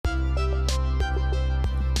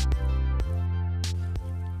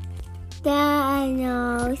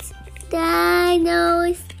Dinos,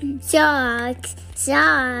 dinos, sharks,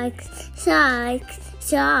 sharks, sharks,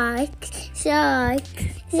 sharks, sharks,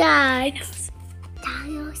 sharks.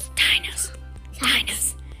 Dinos, Dinos,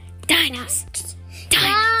 dinos, dinos, dinos.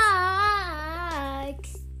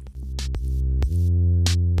 sharks.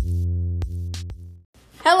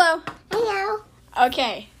 Hello. Hello.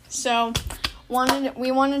 Okay, so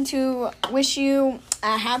we wanted to wish you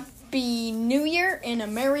a happy New Year and a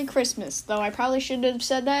Merry Christmas, though I probably should have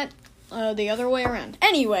said that the other way around.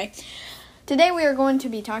 Anyway, today we are going to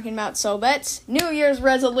be talking about Sobet's New Year's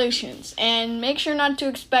resolutions, and make sure not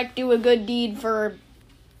to do a good deed for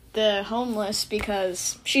the homeless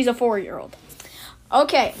because she's a 4-year-old.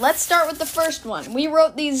 Okay, let's start with the first one. We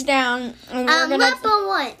wrote these down. And we're Number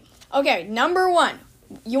one. Okay, number 1.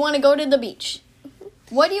 You want to go to the beach.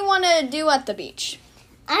 What do you want to do at the beach?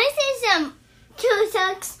 I see some two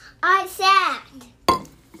sharks outside.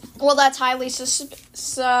 Well, that's highly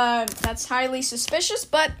suspicious,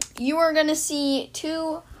 but you are going to see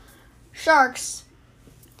 2 sharks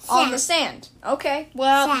on the sand. Okay,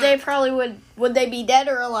 well, Sand. they probably would they be dead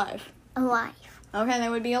or alive? Alive. Okay, they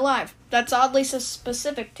would be alive. That's oddly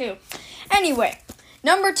specific, too. Anyway,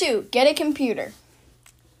 number 2, get a computer.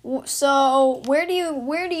 So, where do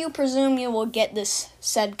you presume you will get this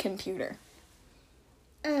said computer?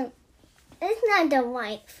 It's not the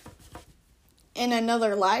wife. In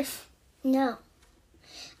another life? No.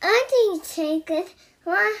 I think take it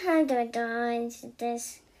 $100.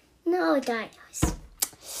 This no dials.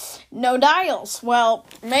 No dials. Well,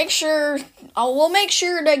 we'll make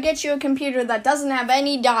sure to get you a computer that doesn't have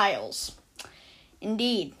any dials.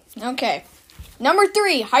 Indeed. Okay. Number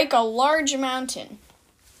 3, hike a large mountain.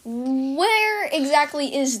 Where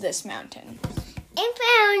exactly is this mountain? It's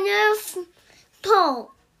the North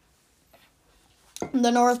Pole.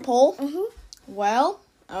 The North Pole? Mm-hmm. Well,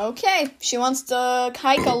 okay. She wants to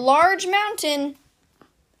hike a large mountain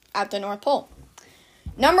at the North Pole.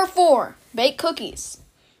 Number 4, bake cookies.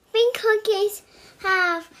 Big cookies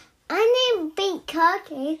have only big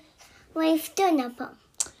cookies with donut.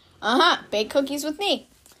 Bake cookies with me.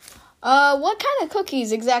 What kind of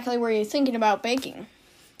cookies exactly were you thinking about baking?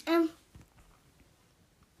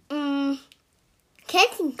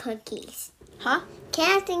 Candy cookies. Huh?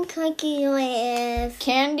 Candy cookie with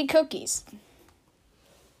Candy cookies.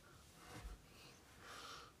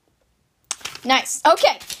 Nice.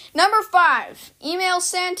 Okay. Number 5. Email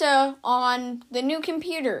Santa on the new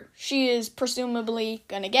computer she is presumably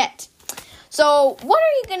going to get. So, what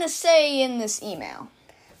are you going to say in this email?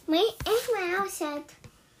 my email said,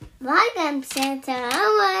 "Welcome, Santa.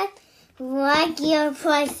 I like your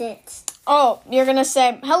presents." Oh, you're going to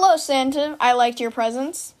say, "Hello, Santa. I liked your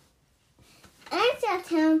presents." I told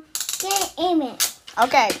him, "Get email."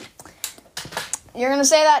 Okay. You're going to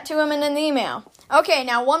say that to him in an email. Okay,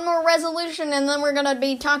 now one more resolution, and then we're going to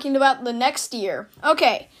be talking about the next year.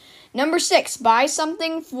 Okay, number 6, buy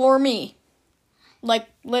something for me. Like,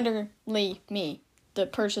 literally me, the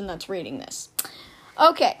person that's reading this.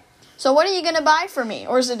 Okay, so what are you going to buy for me,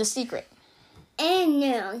 or is it a secret? And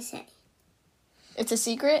no, say. It's a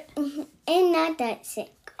secret? And not that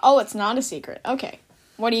sick. Oh, it's not a secret. Okay,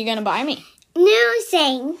 what are you going to buy me? New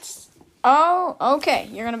things. Oh, okay,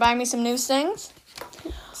 you're going to buy me some new things?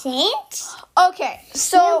 Things? Okay,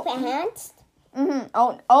 so... New pants.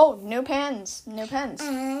 Oh, new pens. New pens.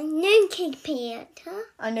 New computer.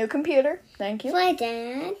 A new computer. Thank you. For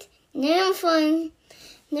that. New phone.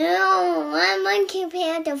 No, one more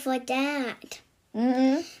computer for that.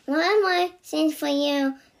 One more thing for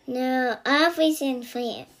you. No, everything for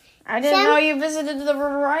you. I didn't know you visited the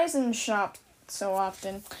Verizon shop so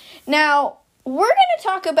often. Now, we're going to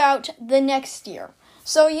talk about the next year.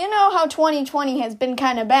 So, you know how 2020 has been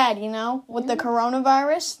kind of bad, with the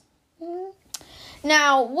coronavirus?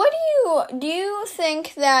 Now, what do you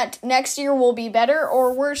think that next year will be better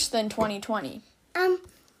or worse than 2020?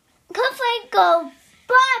 COVID go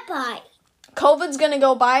bye-bye. COVID's going to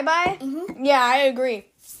go bye-bye? Yeah, I agree.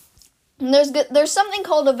 And there's something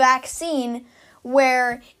called a vaccine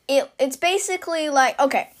where it's basically like,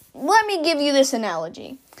 okay, let me give you this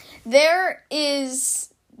analogy. There's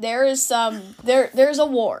a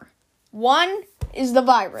war. One is the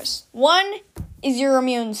virus. One is your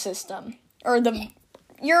immune system, or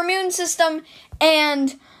your immune system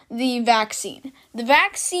and the vaccine. The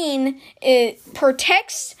vaccine, it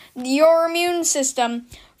protects your immune system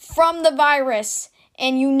from the virus,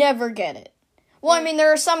 and you never get it. Well, I mean,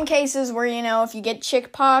 there are some cases where, if you get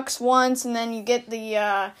chickenpox once, and then you get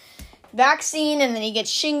the vaccine, and then you get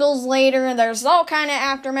shingles later, and there's all kind of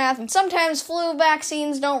aftermath, and sometimes flu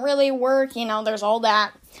vaccines don't really work, there's all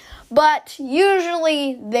that. But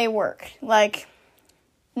usually they work. Like,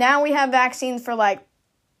 now we have vaccines for, like,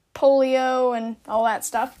 polio and all that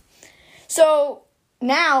stuff. So,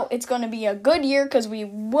 now it's going to be a good year because we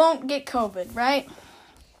won't get COVID, right?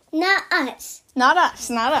 Not us. Not us.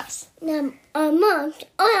 No, our moms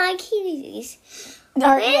or our kitties.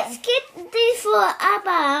 Let's get these for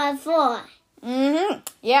about 4.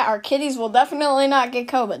 Yeah, our kitties will definitely not get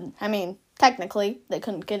COVID. I mean, technically, they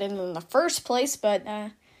couldn't get it in the first place, but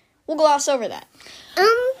we'll gloss over that.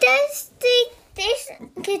 This is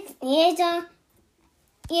a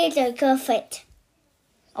COVID.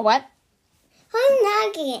 A what? I'm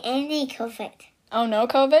not getting any COVID. Oh, no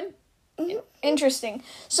COVID? Interesting.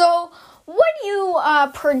 So, what do you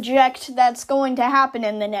project that's going to happen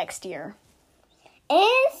in the next year?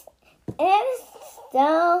 If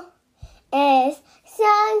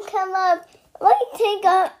sun come up, we take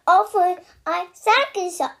our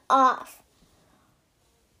seconds off.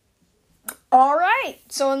 All right.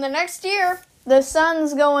 So, in the next year, the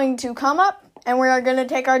sun's going to come up, and we are going to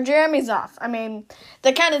take our jammies off. I mean,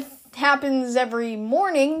 that kind of happens every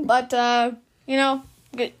morning, but, good,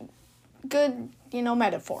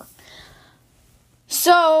 metaphor.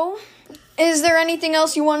 So, is there anything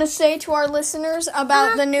else you want to say to our listeners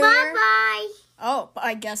about the new year? Bye-bye. Oh,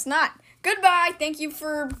 I guess not. Goodbye. Thank you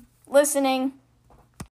for listening.